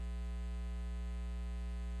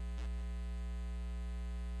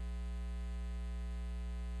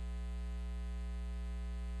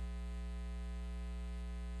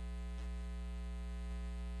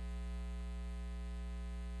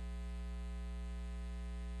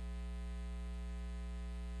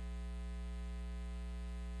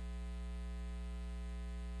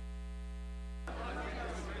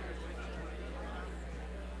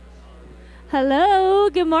Hello,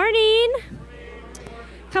 good morning.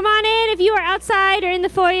 Come on in if you are outside or in the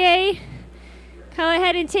foyer. Go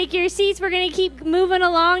ahead and take your seats. We're going to keep moving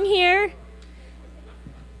along here.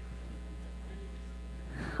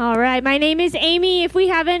 All right, my name is Amy. If we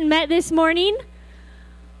haven't met this morning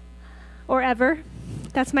or ever,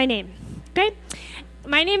 that's my name, okay?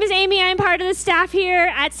 My name is Amy. I'm part of the staff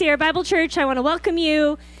here at Sierra Bible Church. I want to welcome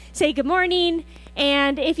you, say good morning.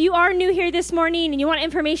 And if you are new here this morning and you want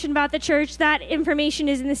information about the church, that information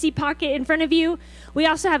is in the seat pocket in front of you. We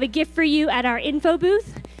also have a gift for you at our info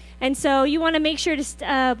booth. And so you want to make sure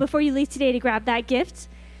to, before you leave today, to grab that gift.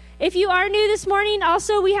 If you are new this morning,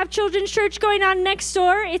 also we have children's church going on next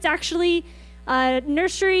door. It's actually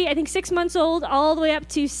nursery, I think 6 months old, all the way up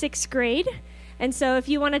to 6th grade. And so if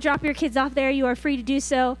you want to drop your kids off there, you are free to do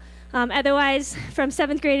so. Otherwise, from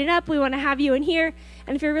 7th grade and up, we want to have you in here.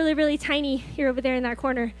 And if you're really, really tiny, you're over there in that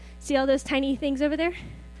corner. See all those tiny things over there?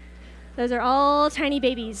 Those are all tiny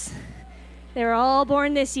babies. They were all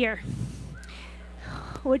born this year,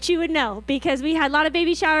 which you would know because we had a lot of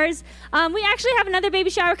baby showers. We actually have another baby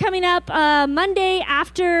shower coming up Monday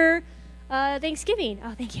after Thanksgiving.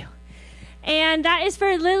 Oh, thank you. And that is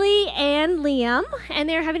for Lily and Liam, and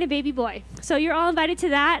they're having a baby boy. So you're all invited to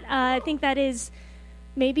that. I think that is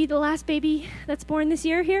maybe the last baby that's born this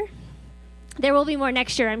year here. There will be more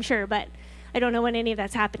next year, I'm sure, but I don't know when any of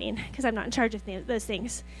that's happening because I'm not in charge of those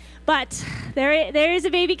things. But there is a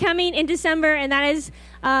baby coming in December, and that is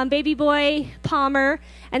baby boy Palmer.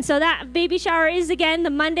 And so that baby shower is, again, the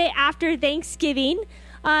Monday after Thanksgiving.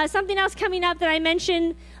 Something else coming up that I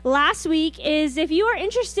mentioned last week is if you are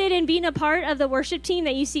interested in being a part of the worship team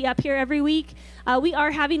that you see up here every week, we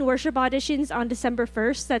are having worship auditions on December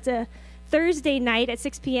 1st. That's a Thursday night at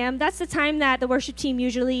 6 p.m. That's the time that the worship team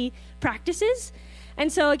usually practices. And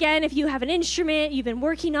so, again, if you have an instrument you've been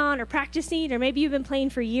working on or practicing, or maybe you've been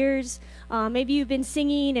playing for years, maybe you've been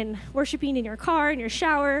singing and worshiping in your car, in your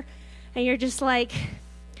shower, and you're just like,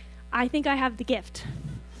 I think I have the gift.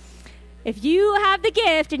 If you have the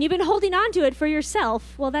gift and you've been holding on to it for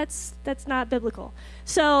yourself, well, that's not biblical.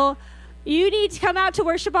 So you need to come out to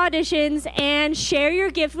worship auditions and share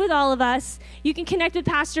your gift with all of us. You can connect with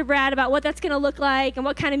Pastor Brad about what that's going to look like and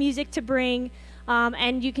what kind of music to bring,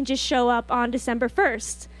 and you can just show up on December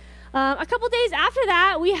 1st. A couple days after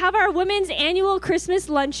that, we have our women's annual Christmas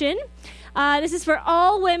luncheon. This is for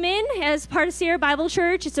all women as part of Sierra Bible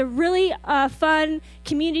Church. It's a really fun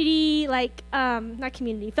community,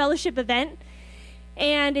 fellowship event.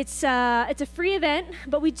 And it's a free event,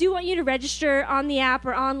 but we do want you to register on the app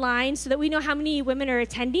or online so that we know how many women are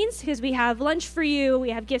attending, because we have lunch for you, we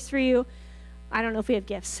have gifts for you. I don't know if we have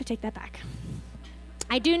gifts, so take that back.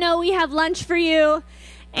 I do know we have lunch for you,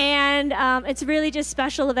 and it's really just a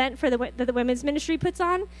special event for that the women's ministry puts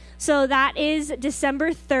on. So that is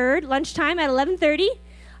December 3rd, lunchtime at 11:30.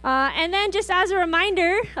 And then just as a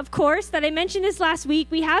reminder, of course, that I mentioned this last week,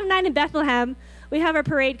 we have Night in Bethlehem. We have our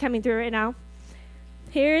parade coming through right now.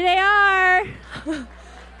 Here they are.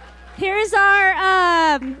 Here's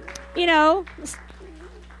our,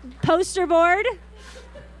 poster board.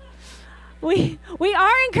 We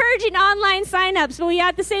are encouraging online signups, but we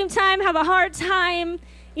at the same time have a hard time,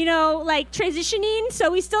 transitioning.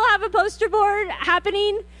 So we still have a poster board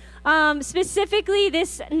happening. Specifically,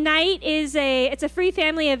 this night it's a free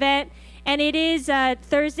family event, and it is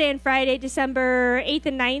Thursday and Friday, December 8th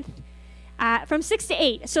and 9th. From 6 to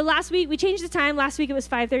 8. So last week, we changed the time. Last week, it was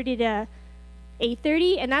 5:30 to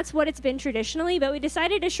 8:30, and that's what it's been traditionally. But we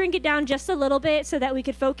decided to shrink it down just a little bit so that we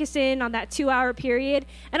could focus in on that 2-hour period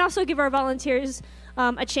and also give our volunteers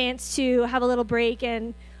a chance to have a little break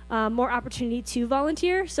and more opportunity to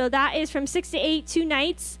volunteer. So that is from 6 to 8, 2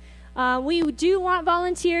 nights. We do want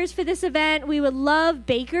volunteers for this event. We would love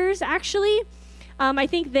bakers, actually. I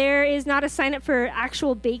think there is not a sign up for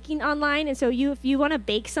actual baking online. And so if you want to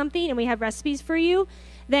bake something and we have recipes for you,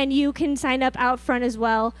 then you can sign up out front as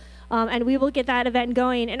well. And we will get that event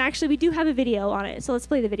going. And actually, we do have a video on it. So let's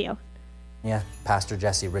play the video. Yeah, Pastor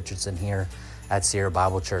Jesse Richardson here at Sierra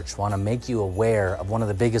Bible Church. Want to make you aware of one of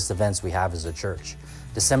the biggest events we have as a church.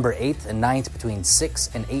 December 8th and 9th between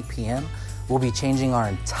 6 and 8 p.m., we'll be changing our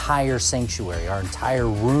entire sanctuary, our entire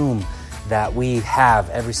room that we have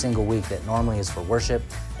every single week that normally is for worship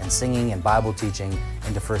and singing and Bible teaching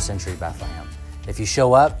into first century Bethlehem. If you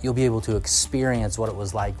show up, you'll be able to experience what it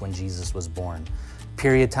was like when Jesus was born.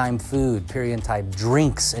 Period time food, period time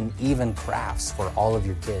drinks, and even crafts for all of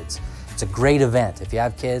your kids. It's a great event. If you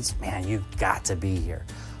have kids, man, you've got to be here.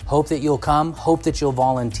 Hope that you'll come, hope that you'll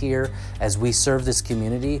volunteer as we serve this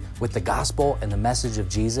community with the gospel and the message of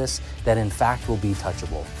Jesus that in fact will be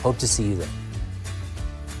touchable. Hope to see you there.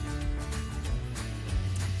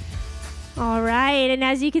 All right, and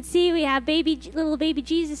as you can see, we have little baby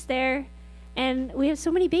Jesus there, and we have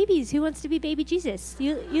so many babies. Who wants to be baby Jesus?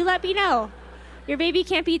 You let me know. Your baby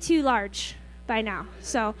can't be too large by now,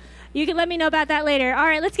 so you can let me know about that later. All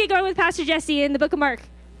right, let's get going with Pastor Jesse in the book of Mark.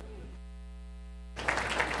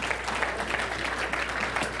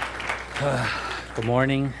 Good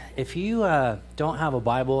morning. If you don't have a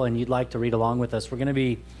Bible and you'd like to read along with us, we're going to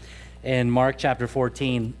be in Mark chapter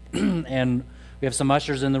 14, and we have some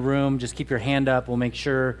ushers in the room. Just keep your hand up. We'll make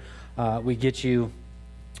sure we get you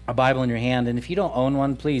a Bible in your hand. And if you don't own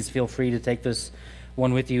one, please feel free to take this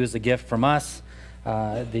one with you as a gift from us.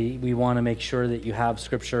 We want to make sure that you have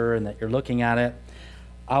Scripture and that you're looking at it.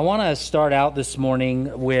 I want to start out this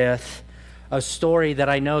morning with a story that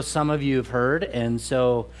I know some of you have heard, and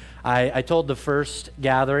so I told the first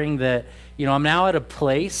gathering that, I'm now at a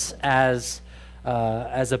place as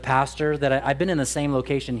a pastor that I've been in the same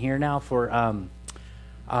location here now for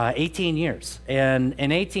 18 years. And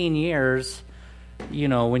in 18 years,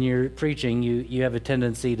 when you're preaching, you have a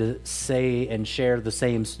tendency to say and share the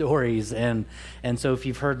same stories. And so if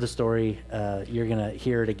you've heard the story, you're going to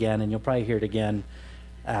hear it again, and you'll probably hear it again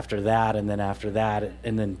after that, and then after that,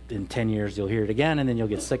 and then in 10 years you'll hear it again, and then you'll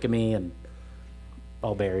get sick of me and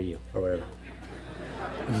I'll bury you or whatever.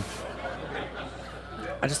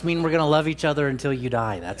 I just mean we're going to love each other until you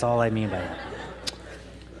die. That's all I mean by that.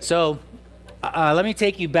 So let me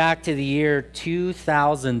take you back to the year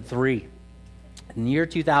 2003. In the year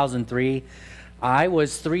 2003, I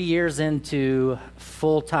was 3 years into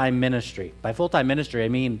full-time ministry. By full-time ministry, I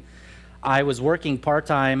mean I was working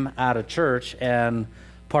part-time at a church and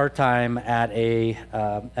part-time at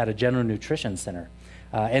a general nutrition center.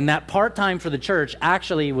 And that part-time for the church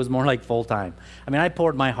actually was more like full-time. I mean, I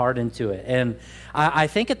poured my heart into it. And I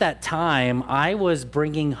think at that time, I was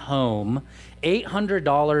bringing home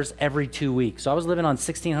 $800 every 2 weeks. So I was living on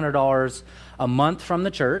 $1,600 a month from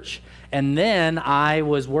the church. And then I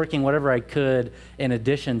was working whatever I could in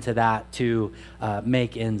addition to that to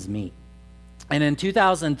make ends meet. And in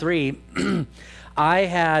 2003, I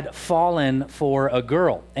had fallen for a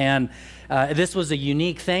girl. And this was a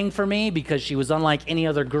unique thing for me because she was unlike any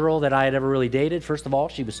other girl that I had ever really dated. First of all,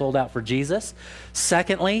 she was sold out for Jesus.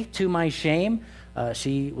 Secondly, to my shame,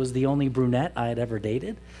 she was the only brunette I had ever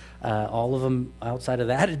dated. All of them outside of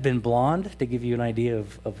that had been blonde, to give you an idea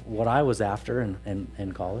of what I was after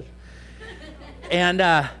in college. And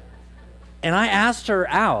I asked her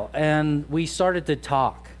out, and we started to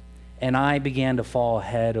talk. And I began to fall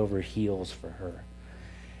head over heels for her.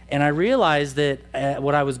 And I realized that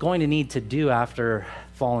what I was going to need to do after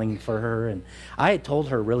falling for her, and I had told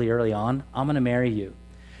her really early on, I'm going to marry you.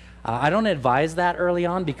 I don't advise that early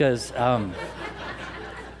on because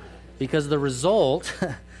the result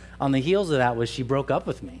on the heels of that was she broke up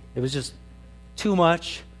with me. It was just too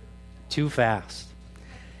much, too fast.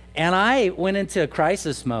 And I went into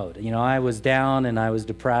crisis mode. I was down and I was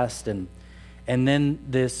depressed, and then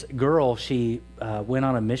this girl, she went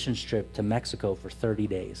on a missions trip to Mexico for 30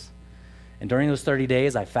 days. And during those 30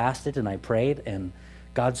 days, I fasted and I prayed, and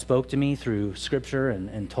God spoke to me through Scripture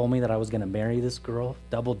and told me that I was going to marry this girl,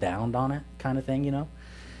 doubled down on it kind of thing,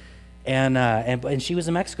 And she was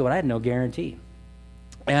in Mexico, and I had no guarantee.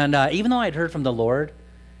 And even though I'd heard from the Lord,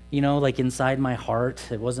 like inside my heart,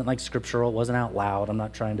 it wasn't like scriptural, it wasn't out loud. I'm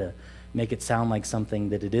not trying to make it sound like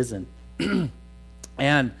something that it isn't.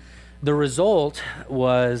 And the result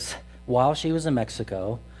was, while she was in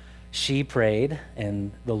Mexico, she prayed,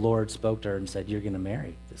 and the Lord spoke to her and said, you're going to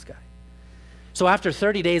marry this guy. So after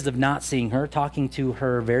 30 days of not seeing her, talking to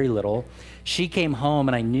her very little, she came home,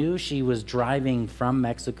 and I knew she was driving from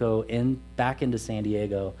Mexico back into San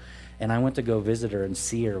Diego, and I went to go visit her and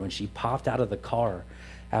see her. When she popped out of the car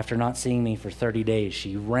after not seeing me for 30 days,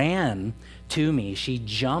 she ran to me. She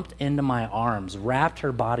jumped into my arms, wrapped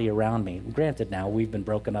her body around me. Granted, now we've been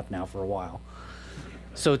broken up now for a while.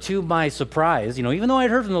 So to my surprise, even though I'd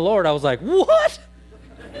heard from the Lord, I was like, what?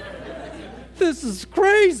 This is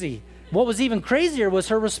crazy. What was even crazier was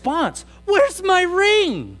her response. Where's my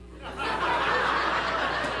ring?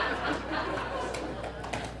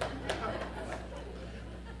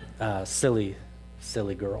 Silly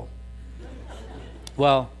girl.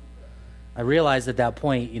 Well, I realized at that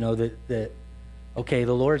point, that okay,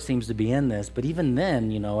 the Lord seems to be in this, but even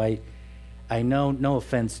then, I know, no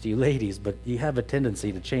offense to you ladies, but you have a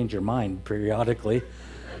tendency to change your mind periodically.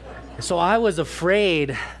 So I was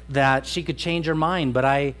afraid that she could change her mind, but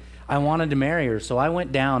I wanted to marry her. So I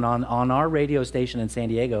went down on our radio station in San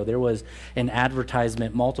Diego. There was an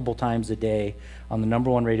advertisement multiple times a day on the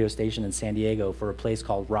 #1 radio station in San Diego for a place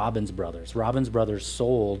called Robbins Brothers. Robbins Brothers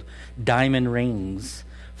sold diamond rings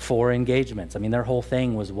for engagements. I mean, their whole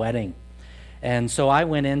thing was wedding. And so I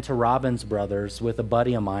went into Robbins Brothers with a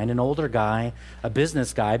buddy of mine, an older guy, a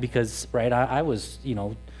business guy, because, right, I was,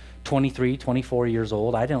 23, 24 years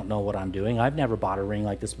old. I don't know what I'm doing. I've never bought a ring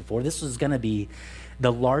like this before. This was going to be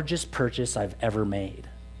the largest purchase I've ever made.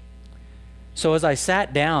 So as I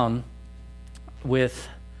sat down with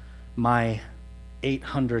my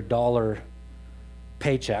 $800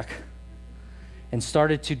 paycheck and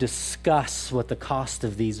started to discuss what the cost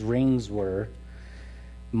of these rings were,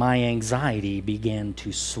 my anxiety began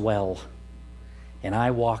to swell, and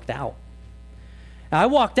I walked out. I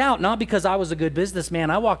walked out not because I was a good businessman.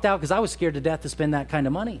 I walked out because I was scared to death to spend that kind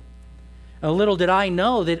of money. And little did I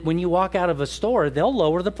know that when you walk out of a store, they'll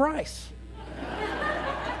lower the price.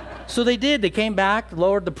 So they did. They came back,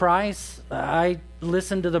 lowered the price. I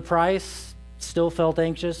listened to the price, still felt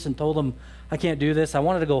anxious, and told them, I can't do this. I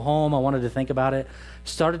wanted to go home. I wanted to think about it.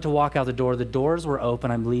 Started to walk out the door. The doors were open.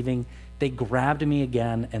 I'm leaving. They grabbed me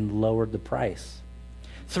again and lowered the price.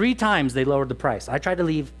 3 times they lowered the price. I tried to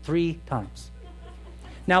leave 3 times.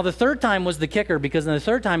 Now, the third time was the kicker, because in the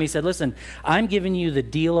third time he said, listen, I'm giving you the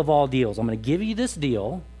deal of all deals. I'm going to give you this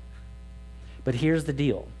deal, but here's the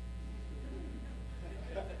deal.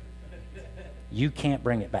 You can't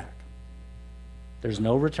bring it back. There's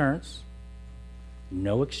no returns,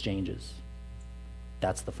 no exchanges.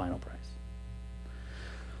 That's the final price.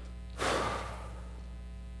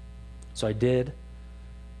 So I did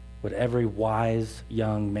what every wise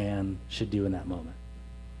young man should do in that moment.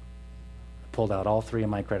 I pulled out all 3 of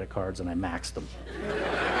my credit cards and I maxed them.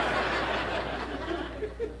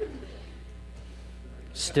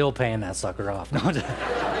 Still paying that sucker off. No,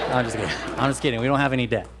 I'm just kidding. I'm just kidding. We don't have any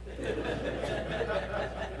debt.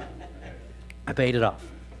 I paid it off.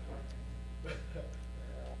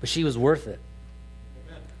 But she was worth it.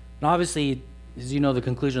 And obviously, as you know the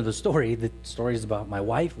conclusion of the story is about my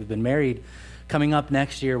wife. We've been married. Coming up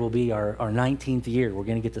next year will be our 19th year. We're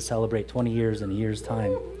going to get to celebrate 20 years in a year's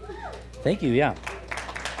time. Thank you, yeah.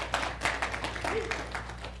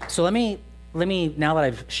 So let me, now that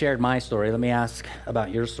I've shared my story, let me ask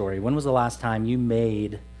about your story. When was the last time you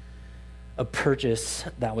made a purchase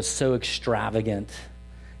that was so extravagant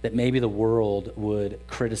that maybe the world would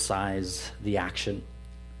criticize the action?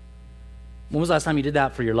 When was the last time you did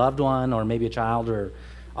that for your loved one or maybe a child? Or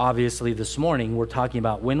obviously this morning we're talking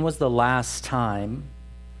about when was the last time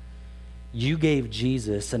you gave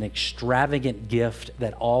Jesus an extravagant gift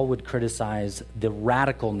that all would criticize the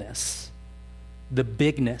radicalness, the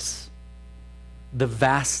bigness, the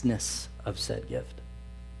vastness of said gift?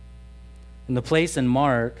 In the place in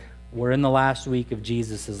Mark, we're in the last week of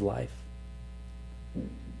Jesus' life.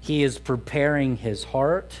 He is preparing his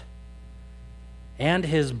heart and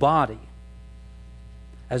his body,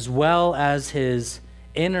 as well as his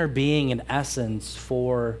inner being and essence,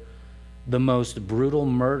 for the most brutal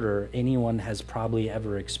murder anyone has probably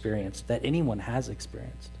ever experienced, that anyone has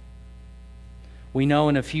experienced. We know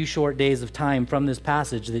in a few short days of time from this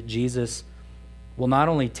passage that Jesus will not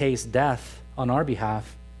only taste death on our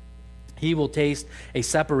behalf, he will taste a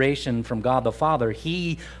separation from God the Father.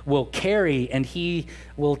 He will carry and he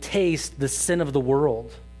will taste the sin of the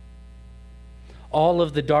world. All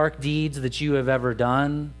of the dark deeds that you have ever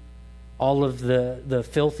done, all of the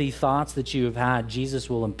filthy thoughts that you have had, Jesus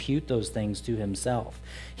will impute those things to himself.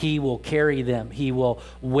 He will carry them. He will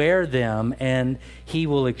wear them, and he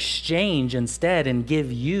will exchange instead and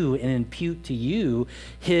give you and impute to you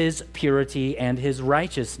his purity and his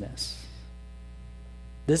righteousness.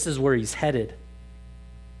 This is where he's headed.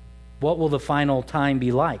 What will the final time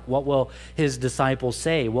be like? What will his disciples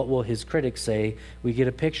say? What will his critics say? We get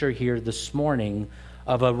a picture here this morning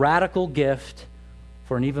of a radical gift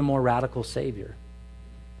for an even more radical Savior.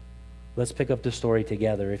 Let's pick up the story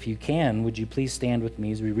together. If you can, would you please stand with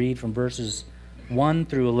me as we read from verses 1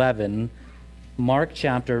 through 11, Mark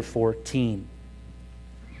chapter 14.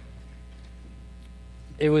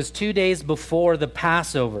 It was 2 days before the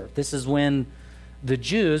Passover. This is when the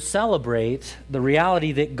Jews celebrate the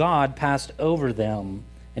reality that God passed over them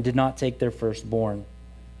and did not take their firstborn.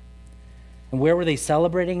 And where were they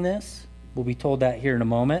celebrating this? We'll be told that here in a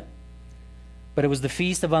moment. But it was the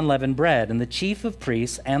Feast of Unleavened Bread, and the chief of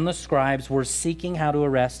priests and the scribes were seeking how to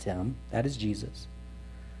arrest him, that is Jesus,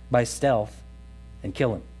 by stealth and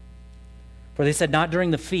kill him. For they said, not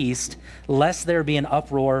during the feast, lest there be an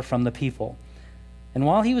uproar from the people. And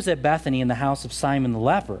while he was at Bethany in the house of Simon the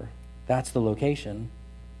leper, that's the location,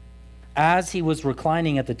 as he was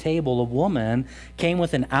reclining at the table, a woman came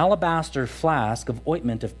with an alabaster flask of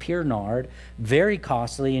ointment of pure nard, very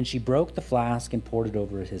costly, and she broke the flask and poured it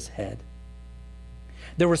over his head.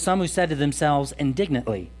 There were some who said to themselves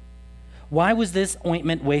indignantly, why was this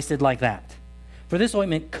ointment wasted like that? For this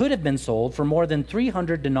ointment could have been sold for more than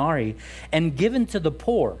 300 denarii and given to the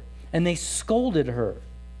poor. And they scolded her.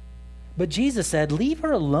 But Jesus said, leave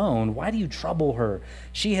her alone. Why do you trouble her?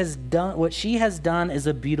 What she has done is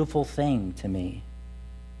a beautiful thing to me.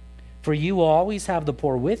 For you will always have the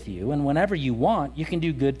poor with you, and whenever you want, you can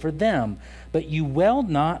do good for them. But you will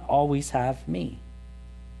not always have me.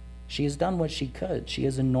 She has done what she could. She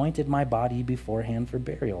has anointed my body beforehand for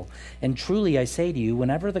burial. And truly I say to you,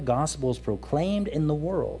 whenever the gospel is proclaimed in the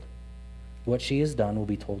world, what she has done will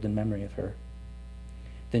be told in memory of her.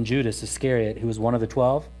 Then Judas Iscariot, who was one of the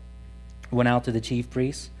 12, went out to the chief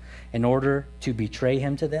priests in order to betray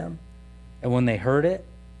him to them. And when they heard it,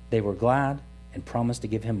 they were glad and promised to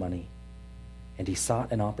give him money. And he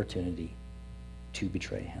sought an opportunity to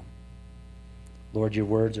betray him. Lord, your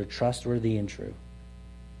words are trustworthy and true.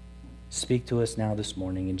 Speak to us now this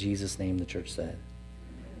morning. In Jesus' name, the church said,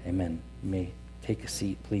 amen. You may take a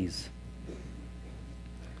seat, please.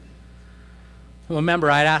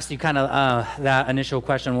 Remember, I'd asked you kind of that initial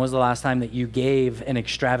question, when was the last time that you gave an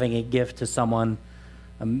extravagant gift to someone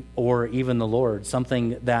or even the Lord,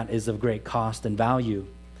 something that is of great cost and value?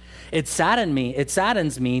 It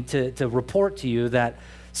saddens me to report to you that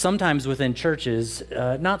sometimes within churches,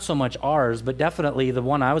 not so much ours, but definitely the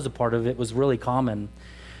one I was a part of, it was really common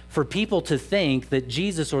for people to think that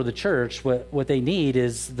Jesus or the church, what they need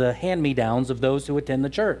is the hand-me-downs of those who attend the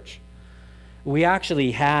church. We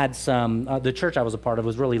actually had the church I was a part of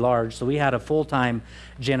was really large, so we had a full-time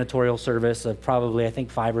janitorial service of probably, I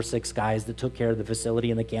think, 5 or 6 guys that took care of the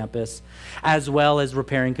facility and the campus, as well as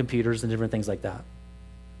repairing computers and different things like that.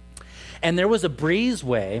 And there was a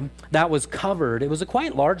breezeway that was covered. It was a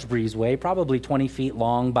quite large breezeway, probably 20 feet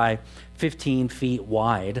long by 15 feet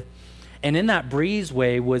wide. And in that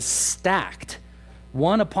breezeway was stacked,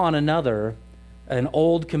 one upon another, an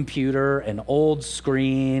old computer, an old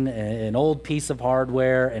screen, an old piece of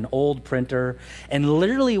hardware, an old printer. And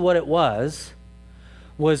literally what it was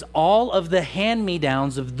all of the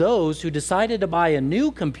hand-me-downs of those who decided to buy a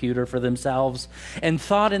new computer for themselves and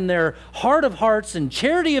thought in their heart of hearts and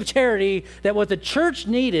charity of charity that what the church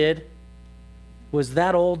needed was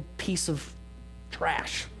that old piece of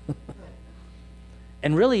trash.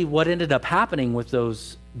 And really what ended up happening with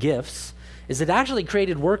those gifts is it actually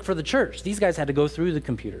created work for the church. These guys had to go through the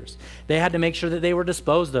computers. They had to make sure that they were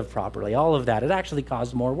disposed of properly, all of that. It actually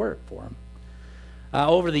caused more work for them.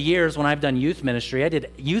 Over the years, when I've done youth ministry, I did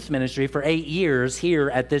youth ministry for 8 years here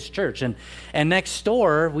at this church. And next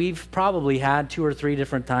door, we've probably had 2 or 3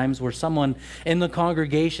 different times where someone in the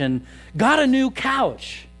congregation got a new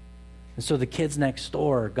couch. And so the kids next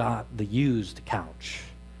door got the used couch.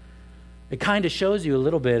 It kind of shows you a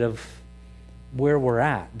little bit of where we're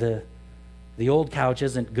at. The old couch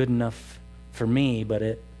isn't good enough for me, but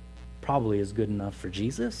it probably is good enough for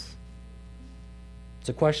Jesus. It's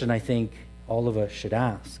a question I think all of us should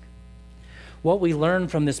ask. What we learn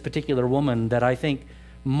from this particular woman that I think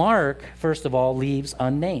Mark, first of all, leaves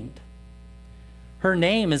unnamed. Her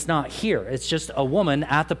name is not here. It's just a woman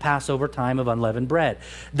at the Passover time of unleavened bread.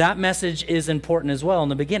 That message is important as well in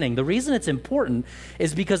the beginning. The reason it's important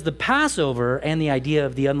is because the Passover and the idea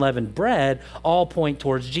of the unleavened bread all point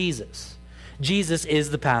towards Jesus. Jesus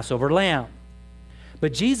is the Passover lamb.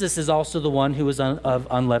 But Jesus is also the one who is of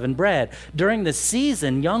unleavened bread. During the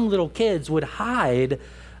season, young little kids would hide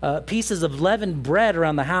pieces of leavened bread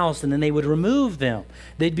around the house, and then they would remove them.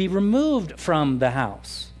 They'd be removed from the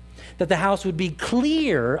house, that the house would be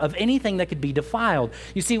clear of anything that could be defiled.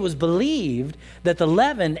 You see, it was believed that the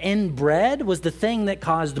leaven in bread was the thing that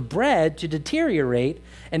caused bread to deteriorate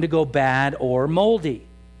and to go bad or moldy.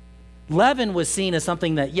 Leaven was seen as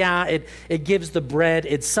something that, it gives the bread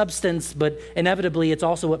its substance, but inevitably it's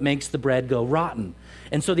also what makes the bread go rotten.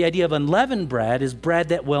 And so the idea of unleavened bread is bread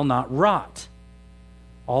that will not rot.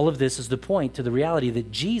 All of this is the point to the reality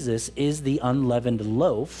that Jesus is the unleavened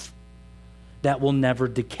loaf that will never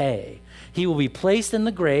decay. He will be placed in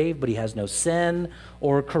the grave, but he has no sin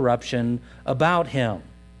or corruption about him.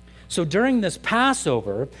 So during this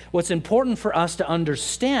Passover, what's important for us to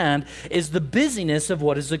understand is the busyness of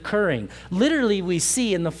what is occurring. Literally, we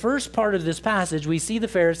see in the first part of this passage, we see the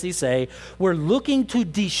Pharisees say, we're looking to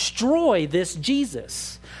destroy this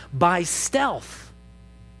Jesus by stealth.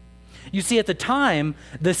 You see, at the time,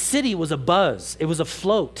 the city was abuzz. It was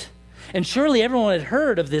afloat. And surely everyone had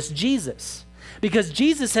heard of this Jesus, because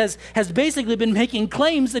Jesus has basically been making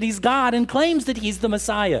claims that he's God and claims that he's the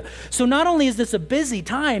Messiah. So not only is this a busy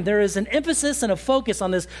time, there is an emphasis and a focus on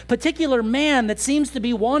this particular man that seems to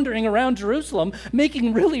be wandering around Jerusalem,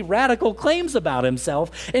 making really radical claims about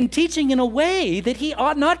himself and teaching in a way that he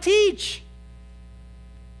ought not teach.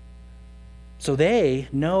 So they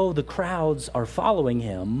know the crowds are following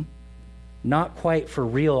him, not quite for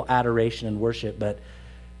real adoration and worship, but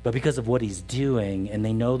because of what he's doing, and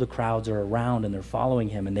they know the crowds are around and they're following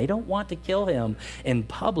him, and they don't want to kill him in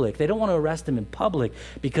public. They don't want to arrest him in public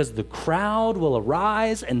because the crowd will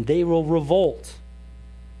arise and they will revolt.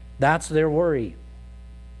 That's their worry.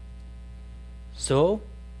 So,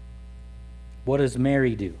 what does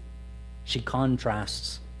Mary do? She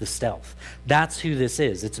contrasts the stealth. That's who this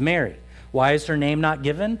is. It's Mary. Why is her name not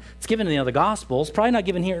given? It's given in the other Gospels, probably not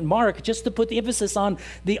given here in Mark, just to put the emphasis on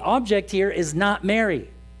the object here is not Mary.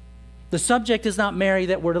 The subject is not Mary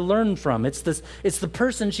that we're to learn from. It's the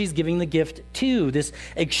person she's giving the gift to, this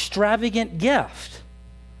extravagant gift.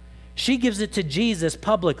 She gives it to Jesus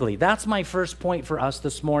publicly. That's my first point for us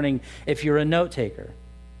this morning if you're a note taker.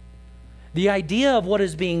 The idea of what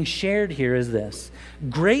is being shared here is this: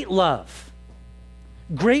 great love,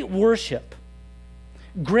 great worship,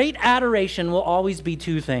 great adoration will always be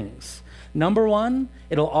two things. Number one,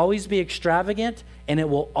 it'll always be extravagant, and it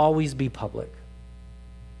will always be public.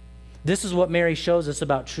 This is what Mary shows us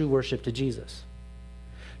about true worship to Jesus.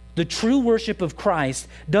 The true worship of Christ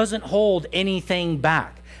doesn't hold anything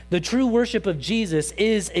back. The true worship of Jesus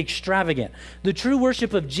is extravagant. The true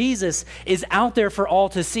worship of Jesus is out there for all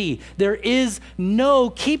to see. There is no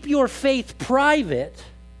keep your faith private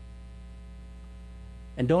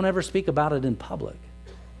and don't ever speak about it in public.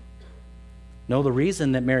 No, the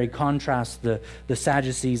reason that Mary contrasts the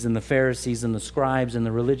Sadducees and the Pharisees and the scribes and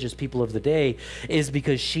the religious people of the day is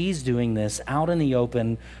because she's doing this out in the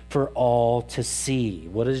open for all to see.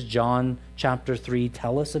 What does John chapter 3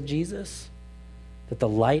 tell us of Jesus? That the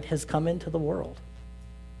light has come into the world.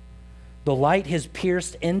 The light has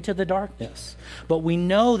pierced into the darkness. But we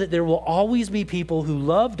know that there will always be people who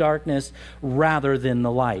love darkness rather than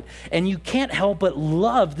the light. And you can't help but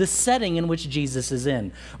love the setting in which Jesus is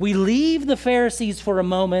in. We leave the Pharisees for a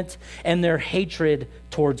moment and their hatred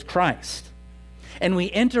towards Christ. And we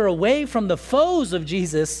enter away from the foes of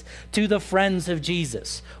Jesus to the friends of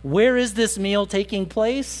Jesus. Where is this meal taking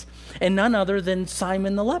place? And none other than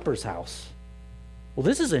Simon the leper's house. Well,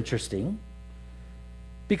 this is interesting,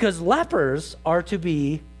 because lepers are to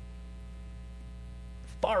be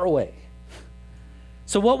far away.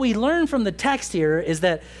 So what we learn from the text here is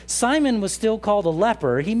that Simon was still called a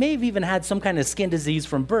leper. He may have even had some kind of skin disease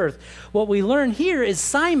from birth. What we learn here is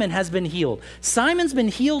Simon has been healed. Simon's been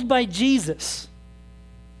healed by Jesus.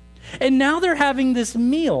 And now they're having this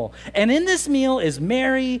meal. And in this meal is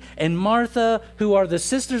Mary and Martha, who are the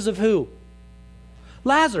sisters of who?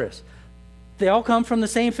 Lazarus. They all come from the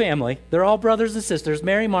same family. They're all brothers and sisters,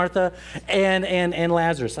 Mary, Martha, and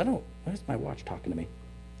Lazarus. Where's my watch talking to me?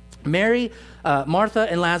 Mary, Martha,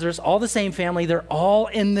 and Lazarus, all the same family. They're all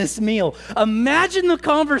in this meal. Imagine the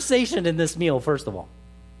conversation in this meal, first of all.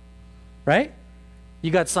 Right?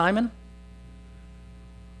 You got Simon.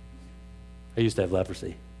 I used to have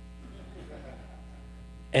leprosy.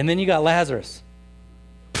 And then you got Lazarus.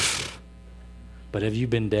 But have you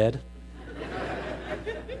been dead?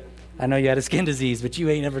 I know you had a skin disease, but you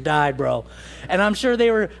ain't never died, bro. And I'm sure they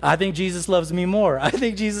were, I think Jesus loves me more. I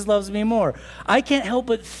think Jesus loves me more. I can't help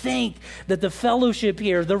but think that the fellowship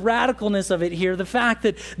here, the radicalness of it here, the fact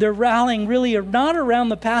that they're rallying really not around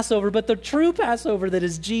the Passover, but the true Passover that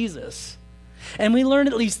is Jesus. And we learn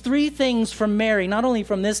at least three things from Mary, not only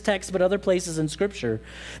from this text, but other places in Scripture,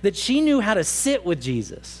 that she knew how to sit with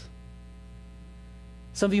Jesus.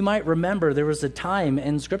 Some of you might remember there was a time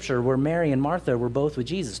in Scripture where Mary and Martha were both with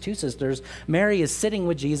Jesus, two sisters. Mary is sitting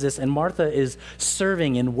with Jesus, and Martha is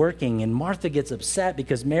serving and working. And Martha gets upset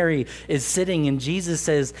because Mary is sitting, and Jesus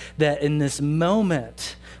says that in this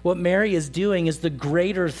moment, what Mary is doing is the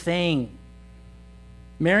greater thing.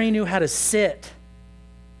 Mary knew how to sit.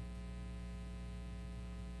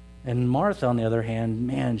 And Martha, on the other hand,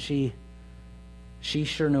 man, she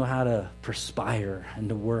sure knew how to perspire and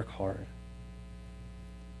to work hard.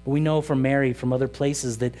 But we know from Mary, from other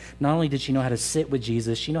places, that not only did she know how to sit with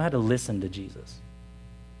Jesus, she knew how to listen to Jesus.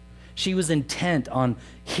 She was intent on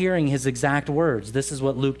hearing his exact words. This is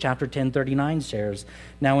what Luke chapter 10:39 shares.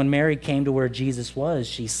 Now when Mary came to where Jesus was,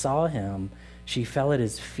 she saw him. She fell at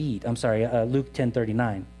his feet. Luke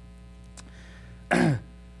 10:39.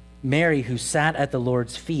 Mary, who sat at the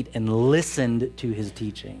Lord's feet and listened to his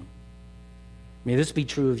teaching. May this be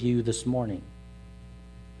true of you this morning.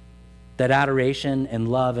 That adoration and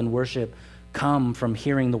love and worship come from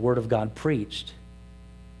hearing the word of God preached.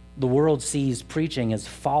 The world sees preaching as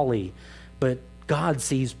folly, but God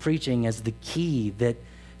sees preaching as the key that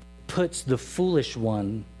puts the foolish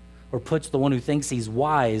one, or puts the one who thinks he's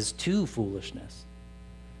wise, to foolishness.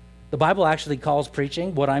 The Bible actually calls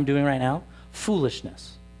preaching, what I'm doing right now,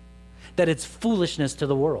 foolishness. that it's foolishness to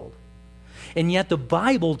the world. And yet the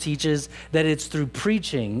Bible teaches that it's through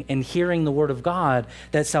preaching and hearing the word of God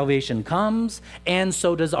that salvation comes, and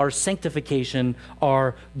so does our sanctification,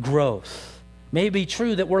 our growth. May it be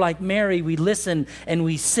true that we're like Mary, we listen and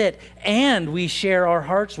we sit and we share our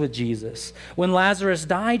hearts with Jesus. When Lazarus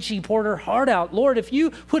died, she poured her heart out. Lord, if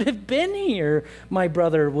you would have been here, my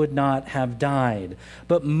brother would not have died.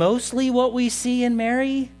 But mostly what we see in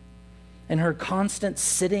Mary and her constant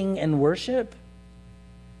sitting and worship,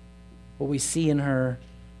 what we see in her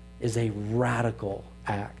is a radical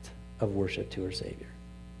act of worship to her Savior.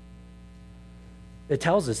 It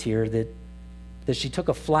tells us here that she took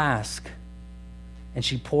a flask and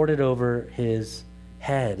she poured it over his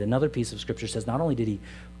head. Another piece of scripture says not only did he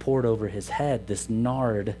pour it over his head, this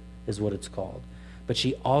nard is what it's called, but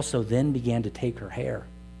she also then began to take her hair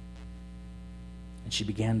and she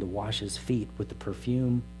began to wash his feet with the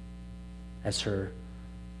perfume, as her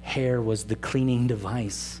hair was the cleaning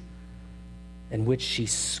device in which she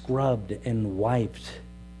scrubbed and wiped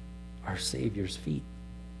our Savior's feet.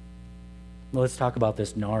 Well, let's talk about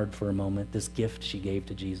this nard for a moment, this gift she gave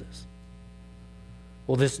to Jesus.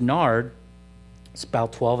 Well, this nard is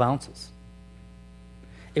about 12 ounces.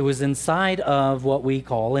 It was inside of what we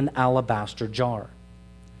call an alabaster jar.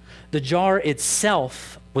 The jar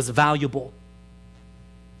itself was valuable.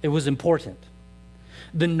 It was important.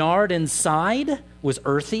 The nard inside was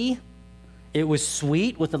earthy. It was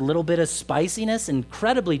sweet with a little bit of spiciness,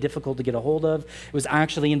 incredibly difficult to get a hold of. It was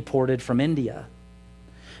actually imported from India.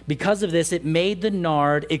 Because of this, it made the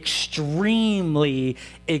nard extremely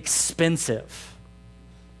expensive.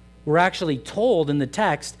 We're actually told in the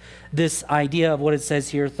text this idea of what it says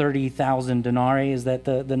here, 30,000 denarii, is that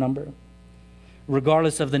the number?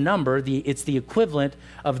 Regardless of the number, it's the equivalent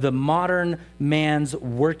of the modern man's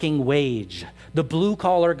working wage. The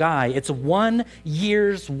blue-collar guy, it's 1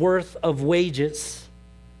 year's worth of wages.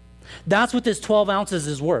 That's what this 12 ounces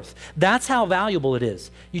is worth. That's how valuable it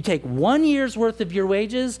is. You take 1 year's worth of your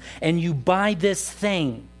wages and you buy this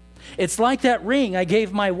thing. It's like that ring I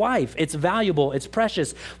gave my wife. It's valuable. It's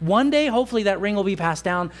precious. One day, hopefully, that ring will be passed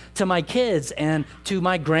down to my kids and to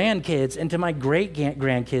my grandkids and to my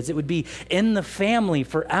great-grandkids. It would be in the family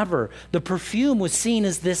forever. The perfume was seen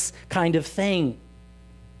as this kind of thing.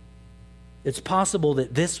 It's possible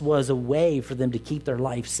that this was a way for them to keep their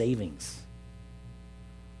life savings.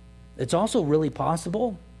 It's also really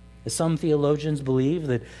possible, as some theologians believe,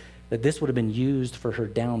 that this would have been used for her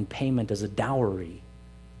down payment as a dowry,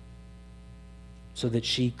 so that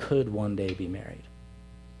she could one day be married.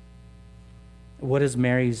 What is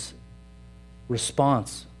Mary's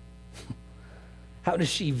response? How does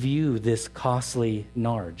she view this costly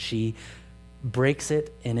nard? She breaks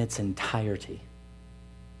it in its entirety.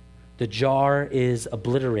 The jar is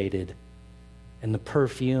obliterated and the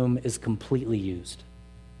perfume is completely used.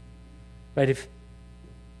 Right?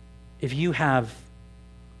 If you have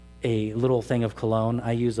a little thing of cologne,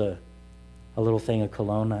 I use a little thing of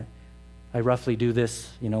cologne. I roughly do this,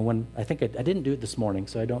 when I think I didn't do it this morning,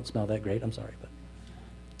 so I don't smell that great. I'm sorry, but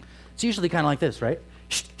it's usually kind of like this, right?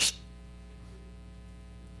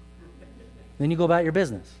 Then you go about your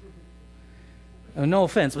business. No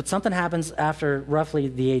offense, but something happens after roughly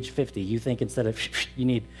the age 50. You think instead of you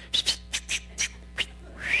need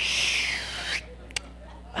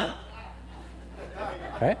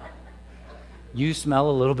right? You smell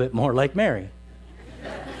a little bit more like Mary.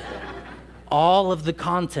 All of the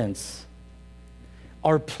contents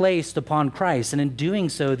are placed upon Christ, and in doing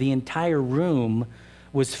so, the entire room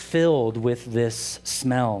was filled with this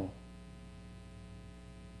smell.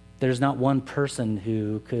 There's not one person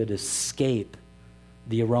who could escape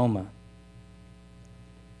the aroma.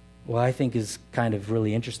 What I think is kind of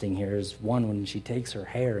really interesting here is one, when she takes her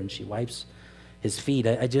hair and she wipes his feet,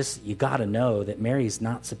 you got to know that Mary's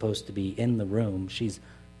not supposed to be in the room. She's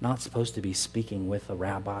not supposed to be speaking with a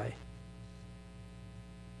rabbi,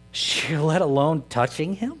 let alone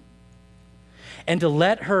touching him. And to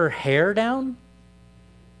let her hair down,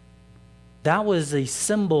 that was a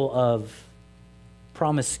symbol of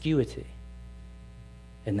promiscuity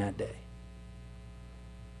in that day.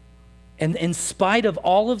 And in spite of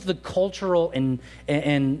all of the cultural and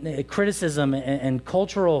criticism and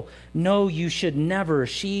cultural, no, you should never,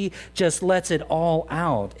 she just lets it all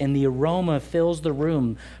out, and the aroma fills the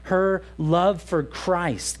room. Her love for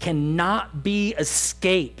Christ cannot be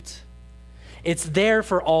escaped. It's there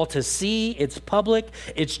for all to see. It's public.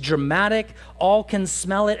 It's dramatic. All can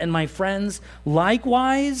smell it. And my friends,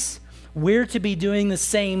 likewise, we're to be doing the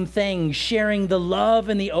same thing, sharing the love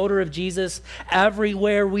and the odor of Jesus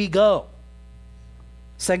everywhere we go.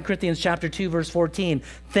 2 Corinthians chapter 2, verse 14.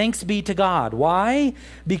 Thanks be to God. Why?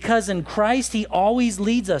 Because in Christ, he always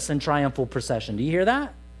leads us in triumphal procession. Do you hear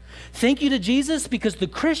that? Thank you to Jesus because the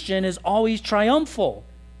Christian is always triumphal.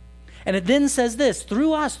 And it then says this,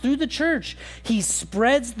 through us, through the church, he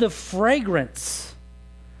spreads the fragrance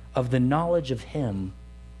of the knowledge of him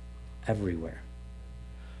everywhere.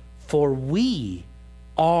 For we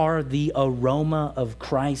are the aroma of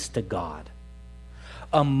Christ to God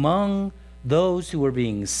among those who are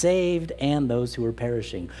being saved and those who are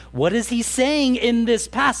perishing. What is he saying in this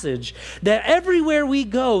passage? That everywhere we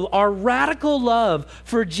go, our radical love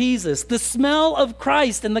for Jesus, the smell of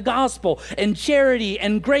Christ and the gospel and charity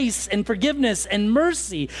and grace and forgiveness and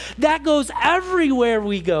mercy, that goes everywhere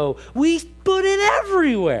we go. We put it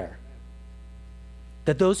everywhere.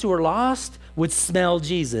 That those who are lost would smell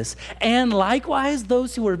Jesus. And likewise,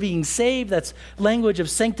 those who are being saved, that's language of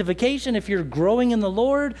sanctification. If you're growing in the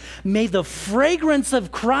Lord, may the fragrance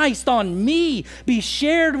of Christ on me be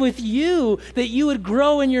shared with you, that you would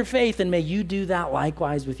grow in your faith, and may you do that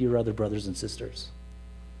likewise with your other brothers and sisters.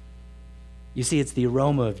 You see, it's the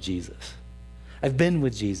aroma of Jesus. I've been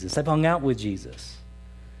with Jesus. I've hung out with Jesus.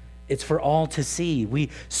 It's for all to see. We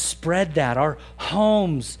spread that. Our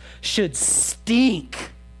homes should stink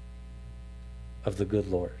of the good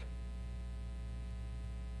Lord.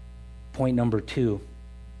 Point number 2,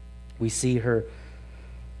 we see her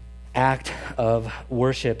act of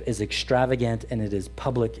worship is extravagant and it is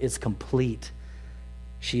public, it's complete.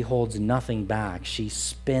 She holds nothing back. She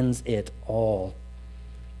spends it all.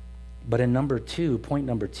 But in point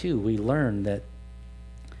number 2, we learn that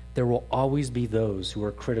there will always be those who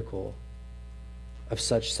are critical of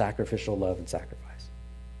such sacrificial love and sacrifice.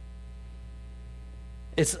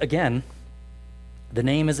 It's, again, the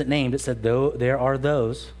name isn't named. It said, though there are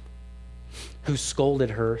those who scolded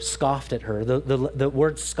her, scoffed at her. The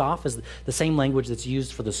word scoff is the same language that's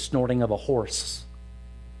used for the snorting of a horse.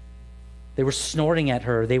 They were snorting at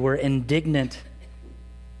her. They were indignant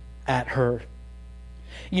at her.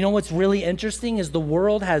 You know what's really interesting is the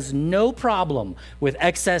world has no problem with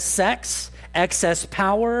excess sex, excess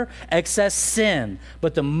power, excess sin.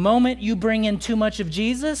 But the moment you bring in too much of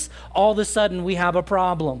Jesus, all of a sudden we have a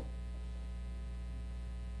problem.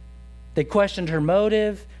 They questioned her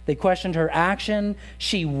motive. They questioned her action.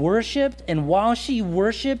 She worshiped, and while she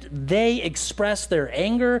worshiped, they expressed their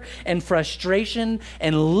anger and frustration.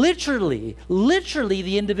 And literally,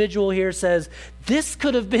 the individual here says, this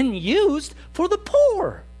could have been used for the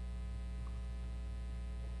poor.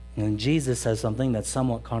 And Jesus says something that's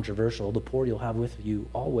somewhat controversial. The poor you'll have with you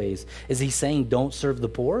always. Is he saying don't serve the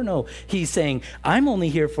poor? No, he's saying I'm only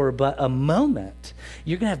here for but a moment.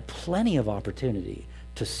 You're going to have plenty of opportunity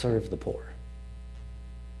to serve the poor.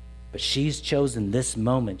 But she's chosen this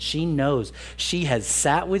moment. She knows she has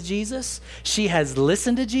sat with Jesus, she has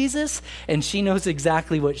listened to Jesus, and she knows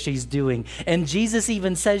exactly what she's doing. And Jesus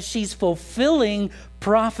even says she's fulfilling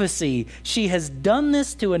prophecy. She has done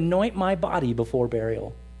this to anoint my body before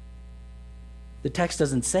burial. The text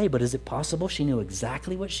doesn't say, but is it possible she knew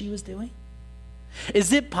exactly what she was doing?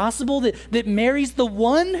 Is it possible that Mary's the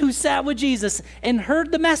one who sat with Jesus and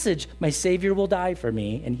heard the message, my Savior will die for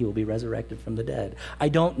me and he will be resurrected from the dead? I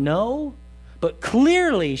don't know, but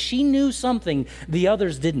clearly she knew something the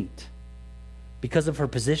others didn't because of her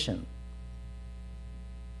position.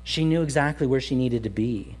 She knew exactly where she needed to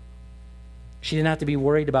be. She didn't have to be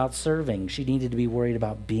worried about serving. She needed to be worried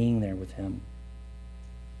about being there with him.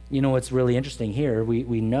 You know what's really interesting here?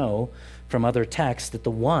 We know from other texts that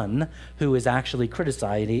the one who is actually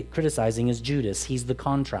criticizing is Judas. He's the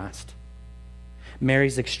contrast.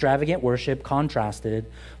 Mary's extravagant worship contrasted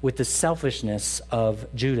with the selfishness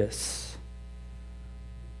of Judas.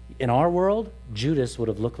 In our world, Judas would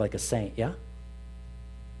have looked like a saint, yeah?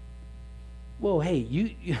 Whoa, hey,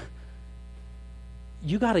 you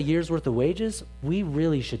got a year's worth of wages? We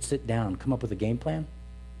really should sit down, come up with a game plan.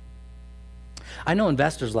 I know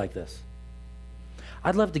investors like this.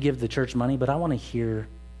 I'd love to give the church money, but I want to hear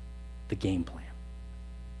the game plan.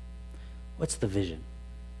 What's the vision?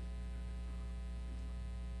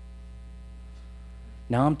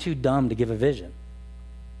 Now I'm too dumb to give a vision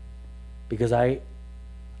because I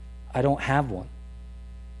don't have one.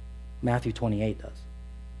 Matthew 28 does.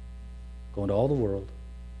 Go into all the world,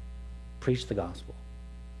 preach the gospel,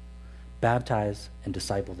 baptize and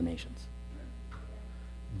disciple the nations.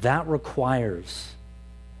 That requires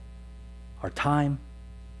our time,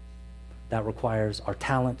 that requires our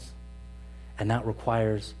talents, and that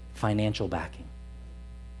requires financial backing.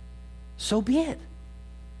 So be it.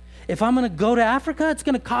 If I'm going to go to Africa, it's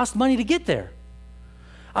going to cost money to get there.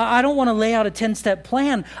 I don't want to lay out a 10-step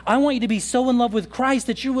plan. I want you to be so in love with Christ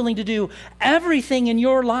that you're willing to do everything in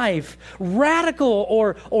your life, radical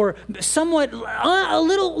or somewhat, a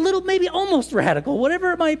little, maybe almost radical,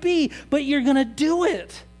 whatever it might be, but you're going to do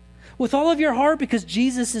it with all of your heart because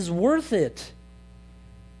Jesus is worth it.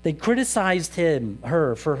 They criticized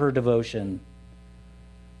her for her devotion.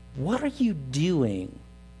 What are you doing?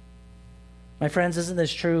 My friends, isn't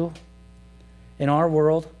this true in our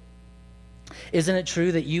world? Isn't it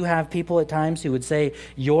true that you have people at times who would say,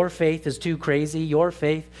 your faith is too crazy, your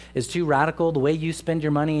faith is too radical, the way you spend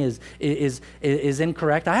your money is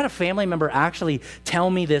incorrect? I had a family member actually tell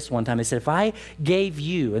me this one time. They said, if I gave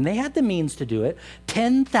you, and they had the means to do it,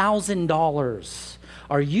 $10,000,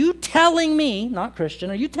 are you telling me, not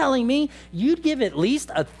Christian, are you telling me you'd give at least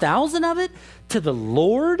 1,000 of it to the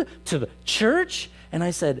Lord, to the church? And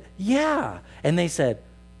I said, yeah. And they said,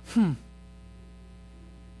 well,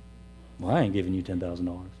 I ain't giving you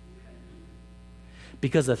 $10,000.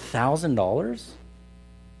 Because $1,000?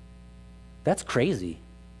 That's crazy.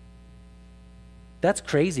 That's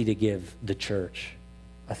crazy to give the church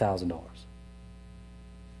 $1,000.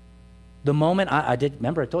 The moment I did,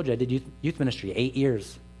 remember I told you I did youth ministry 8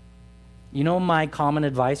 years. You know my common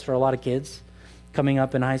advice for a lot of kids coming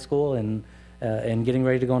up in high school and getting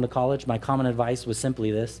ready to go into college? My common advice was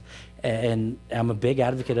simply this, and I'm a big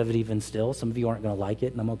advocate of it even still. Some of you aren't going to like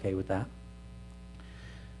it, and I'm okay with that.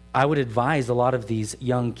 I would advise a lot of these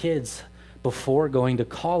young kids before going to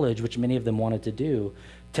college, which many of them wanted to do,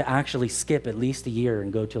 to actually skip at least a year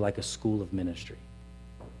and go to like a school of ministry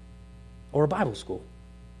or a Bible school.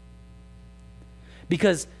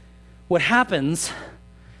 Because what happens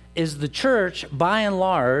is the church, by and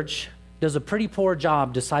large, does a pretty poor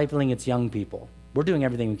job discipling its young people. We're doing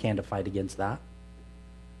everything we can to fight against that.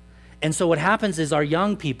 And so what happens is our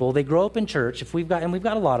young people, they grow up in church, we've got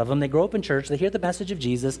a lot of them, they grow up in church, they hear the message of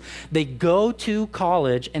Jesus, they go to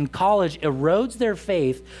college, and college erodes their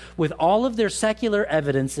faith with all of their secular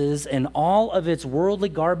evidences and all of its worldly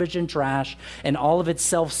garbage and trash and all of its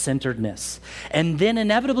self-centeredness. And then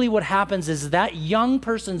inevitably what happens is that young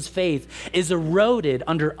person's faith is eroded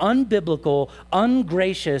under unbiblical,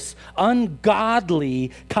 ungracious,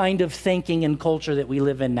 ungodly kind of thinking and culture that we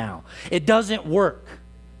live in now. It doesn't work.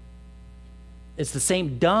 It's the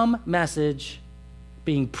same dumb message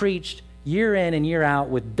being preached year in and year out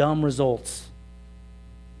with dumb results.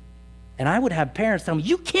 And I would have parents tell me,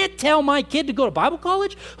 you can't tell my kid to go to Bible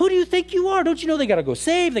college? Who do you think you are? Don't you know they got to go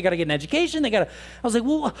save? They got to get an education. I was like,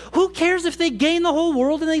 well, who cares if they gain the whole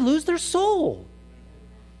world and they lose their soul?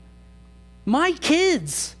 My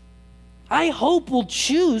kids, I hope, will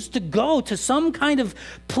choose to go to some kind of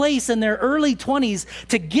place in their early 20s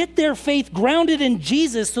to get their faith grounded in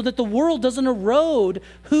Jesus so that the world doesn't erode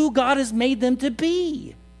who God has made them to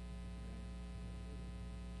be.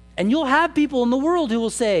 And you'll have people in the world who will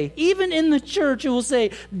say, even in the church, who will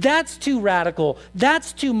say, that's too radical,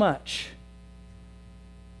 that's too much.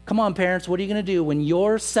 Come on, parents, what are you going to do when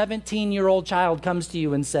your 17-year-old child comes to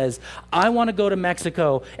you and says, I want to go to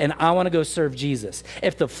Mexico and I want to go serve Jesus?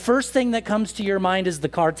 If the first thing that comes to your mind is the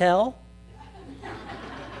cartel,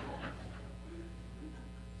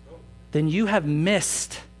 then you have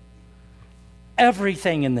missed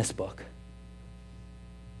everything in this book.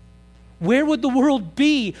 Where would the world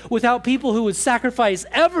be without people who would sacrifice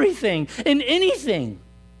everything and anything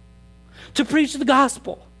to preach the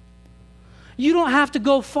gospel? You don't have to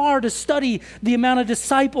go far to study the amount of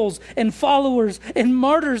disciples and followers and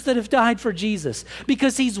martyrs that have died for Jesus,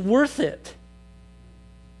 because he's worth it.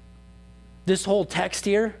 This whole text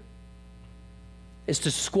here is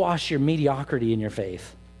to squash your mediocrity in your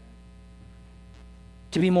faith,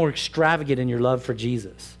 to be more extravagant in your love for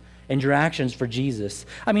Jesus and your actions for Jesus.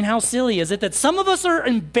 I mean, how silly is it that some of us are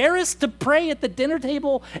embarrassed to pray at the dinner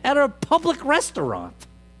table at a public restaurant?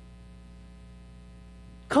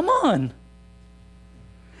 Come on.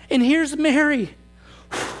 And here's Mary.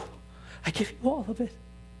 I give you all of it.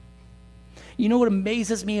 You know what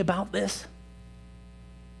amazes me about this?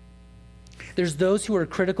 There's those who are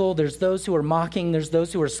critical, there's those who are mocking, there's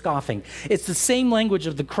those who are scoffing. It's the same language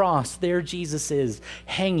of the cross. There Jesus is,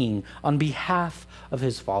 hanging on behalf of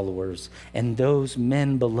his followers. And those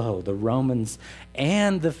men below, the Romans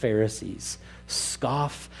and the Pharisees,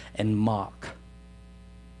 scoff and mock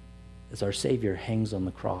as our Savior hangs on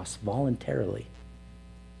the cross voluntarily.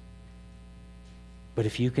 But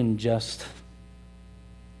if you can just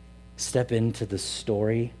step into the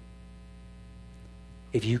story,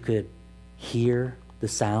 if you could hear the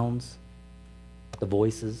sounds, the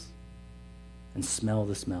voices, and smell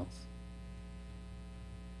the smells.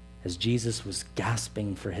 As Jesus was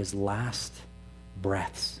gasping for his last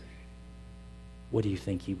breaths, What do you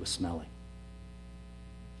think he was smelling?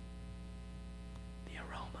 The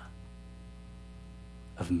aroma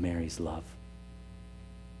of Mary's love.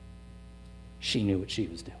 She knew what she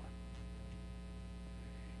was doing.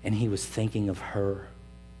 And he was thinking of her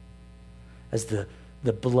as the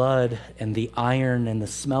blood and the iron and the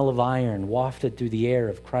smell of iron wafted through the air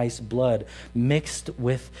of Christ's blood mixed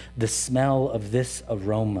with the smell of this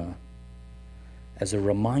aroma as a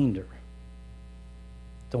reminder.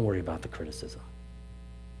 Don't worry about the criticism.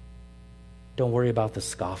 Don't worry about the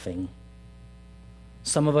scoffing.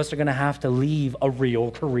 Some of us are going to have to leave a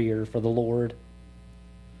real career for the Lord.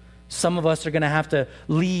 Some of us are going to have to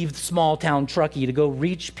leave small town Truckee to go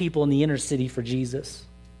reach people in the inner city for Jesus.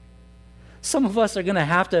 Some of us are going to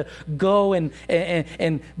have to go and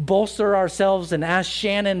bolster ourselves and ask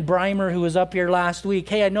Shannon Breimer, who was up here last week,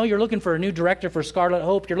 hey, I know you're looking for a new director for Scarlet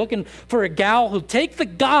Hope. You're looking for a gal who'll take the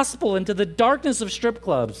gospel into the darkness of strip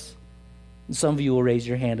clubs. And some of you will raise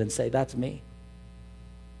your hand and say, that's me.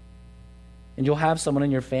 And you'll have someone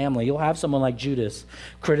in your family, you'll have someone like Judas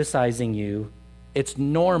criticizing you. It's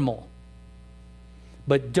normal.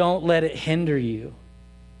 But don't let it hinder you.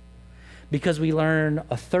 Because we learn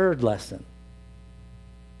a third lesson.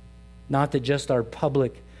 Not that just our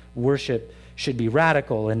public worship should be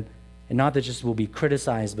radical and not that just we'll be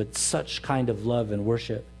criticized, but such kind of love and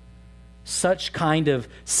worship, such kind of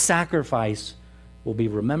sacrifice will be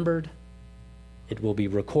remembered, it will be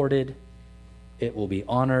recorded, it will be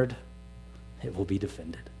honored, it will be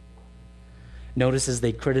defended. Notice as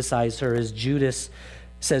they criticize her, as Judas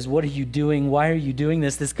says, what are you doing? Why are you doing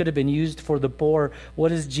this? This could have been used for the poor. What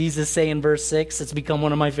does Jesus say in verse 6? It's become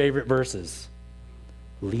one of my favorite verses.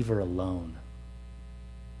 Leave her alone.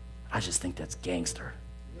 I just think that's gangster.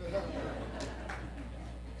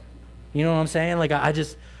 You know what I'm saying? Like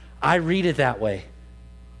I read it that way.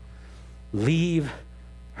 Leave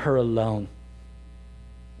her alone.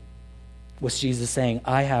 What's Jesus saying?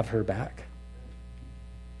 I have her back.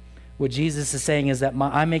 What Jesus is saying is that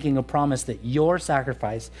I'm making a promise that your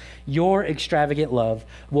sacrifice, your extravagant love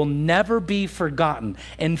will never be forgotten.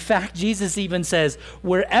 In fact, Jesus even says,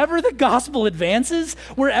 wherever the gospel advances,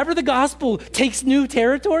 wherever the gospel takes new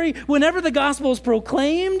territory, whenever the gospel is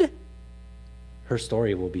proclaimed, her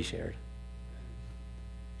story will be shared.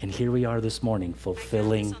 And here we are this morning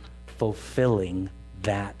fulfilling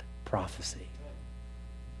that prophecy.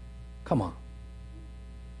 Come on.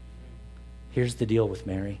 Here's the deal with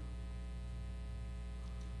Mary.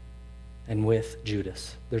 And with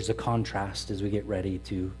Judas, there's a contrast as we get ready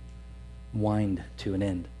to wind to an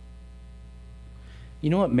end. You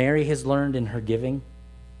know what Mary has learned in her giving?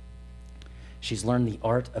 She's learned the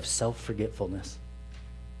art of self-forgetfulness.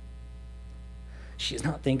 She's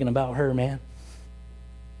not thinking about her, man.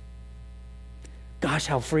 Gosh,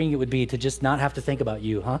 how freeing it would be to just not have to think about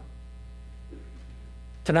you, huh?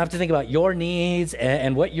 To not have to think about your needs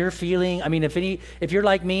and what you're feeling. I mean, if you're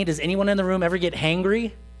like me, does anyone in the room ever get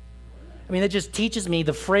hangry? I mean, it just teaches me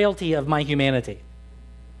the frailty of my humanity.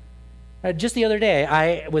 Just the other day,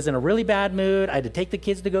 I was in a really bad mood. I had to take the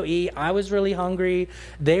kids to go eat. I was really hungry.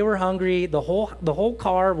 They were hungry. The whole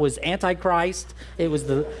car was Antichrist. It was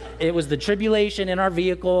the tribulation in our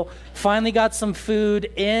vehicle. Finally got some food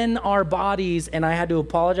in our bodies, and I had to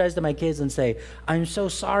apologize to my kids and say, I'm so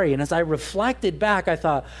sorry. And as I reflected back, I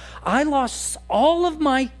thought, I lost all of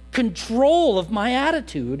my control of my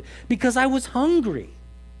attitude because I was hungry.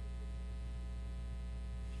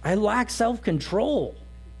 I lack self-control.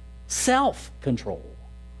 Self-control.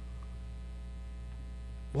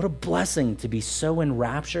 What a blessing to be so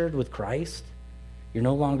enraptured with Christ. You're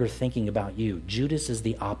no longer thinking about you. Judas is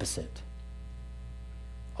the opposite.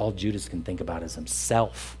 All Judas can think about is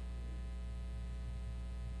himself.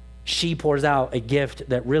 She pours out a gift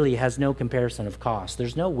that really has no comparison of cost.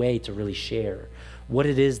 There's no way to really share what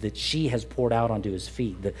it is that she has poured out onto his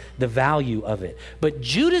feet, the value of it. But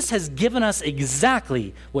Judas has given us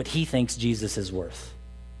exactly what he thinks Jesus is worth.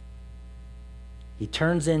 He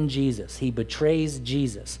turns in Jesus. He betrays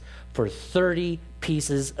Jesus for 30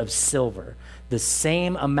 pieces of silver, the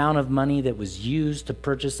same amount of money that was used to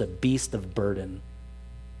purchase a beast of burden.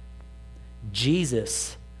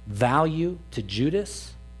 Jesus' value to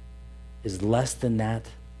Judas is less than that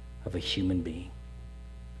of a human being.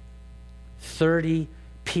 30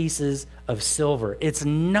 pieces of silver. It's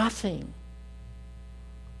nothing.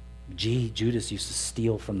 Judas used to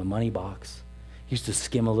steal from the money box. He used to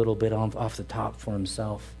skim a little bit off the top for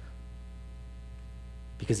himself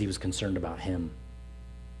because he was concerned about him.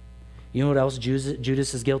 You know what else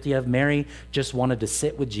Judas is guilty of? Mary just wanted to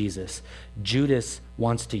sit with Jesus. Judas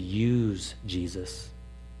wants to use Jesus.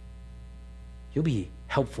 You'll be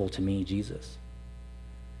helpful to me, Jesus.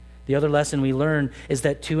 The other lesson we learn is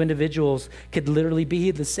that two individuals could literally be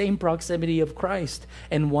in the same proximity of Christ,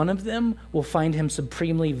 and one of them will find him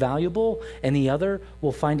supremely valuable, and the other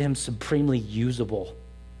will find him supremely usable.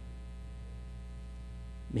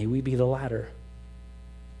 May we be the latter.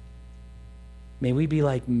 May we be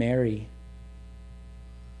like Mary,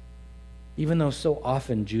 even though so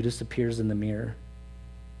often Judas appears in the mirror.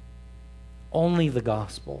 Only the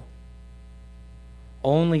gospel,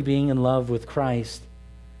 only being in love with Christ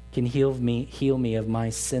can heal me of my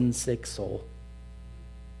sin-sick soul.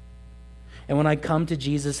 And when I come to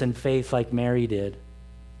Jesus in faith like Mary did,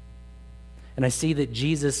 and I see that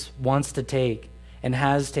Jesus wants to take and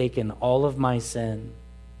has taken all of my sin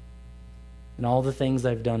and all the things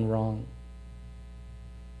I've done wrong,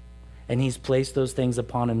 and he's placed those things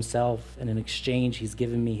upon himself, and in exchange he's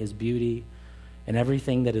given me his beauty and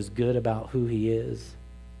everything that is good about who he is,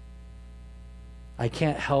 I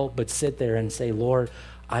can't help but sit there and say, Lord,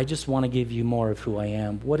 I just want to give you more of who I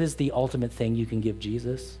am. What is the ultimate thing you can give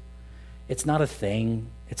Jesus? It's not a thing.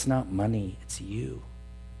 It's not money. It's you.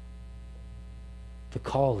 The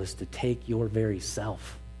call is to take your very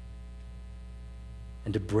self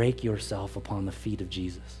and to break yourself upon the feet of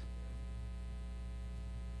Jesus.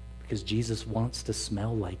 Because Jesus wants to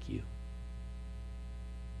smell like you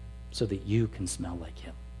so that you can smell like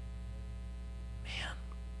him. Man,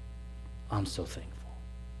 I'm so thankful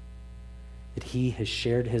that he has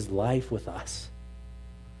shared his life with us,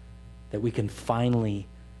 that we can finally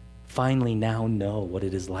now know what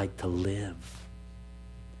it is like to live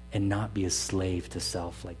and not be a slave to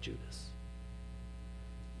self like Judas.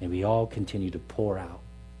 May we all continue to pour out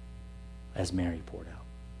as Mary poured out.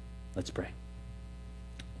 Let's pray.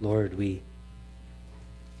 Lord, we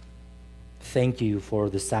thank you for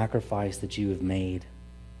the sacrifice that you have made,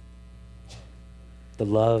 the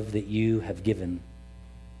love that you have given.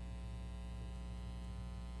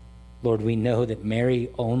 Lord, we know that Mary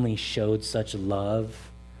only showed such love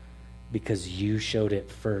because you showed it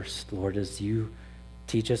first. Lord, as you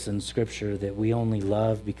teach us in Scripture that we only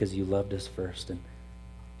love because you loved us first. And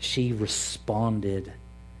she responded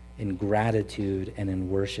in gratitude and in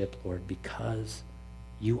worship, Lord, because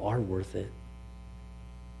you are worth it.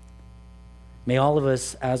 May all of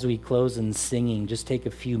us, as we close in singing, just take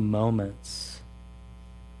a few moments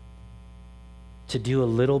to do a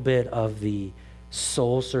little bit of the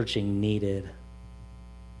soul-searching needed.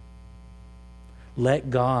 Let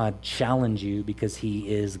God challenge you because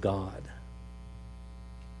he is God.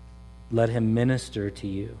 Let him minister to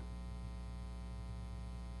you.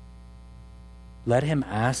 Let him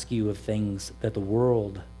ask you of things that the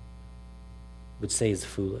world would say is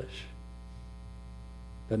foolish.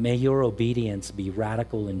 But may your obedience be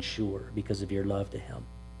radical and sure because of your love to him.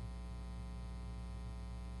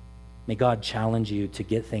 May God challenge you to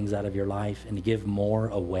get things out of your life and to give more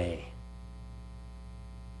away.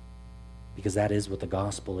 Because that is what the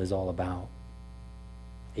gospel is all about.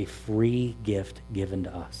 A free gift given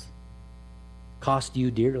to us. Cost you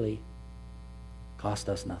dearly, cost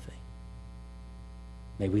us nothing.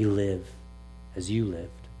 May we live as you lived.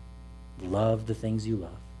 Love the things you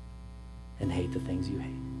love and hate the things you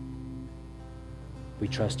hate. We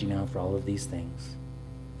trust you now for all of these things.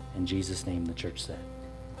 In Jesus' name, the church said,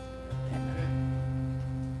 amen.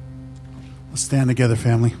 Let's stand together,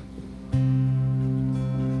 family.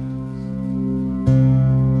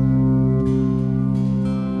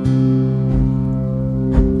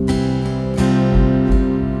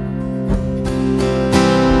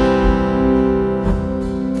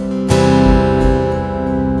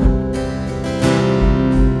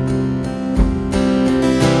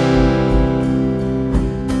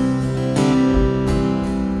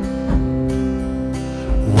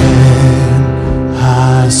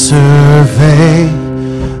 Survey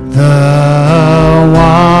the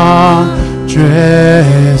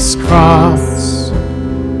wondrous cross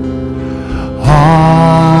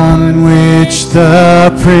on which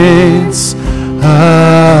the Prince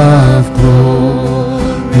of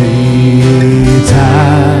Glory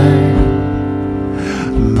died.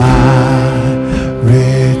 My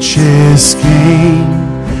richest gain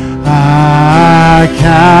I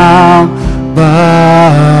count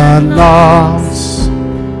but loss,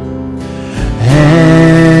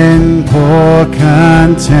 and pour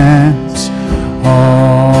content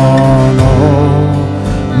on all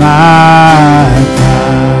my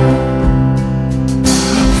pride.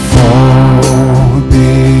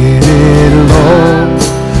 Forbid it, Lord,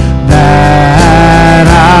 that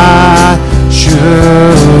I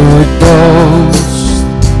should boast,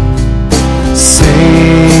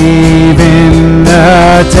 save in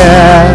the death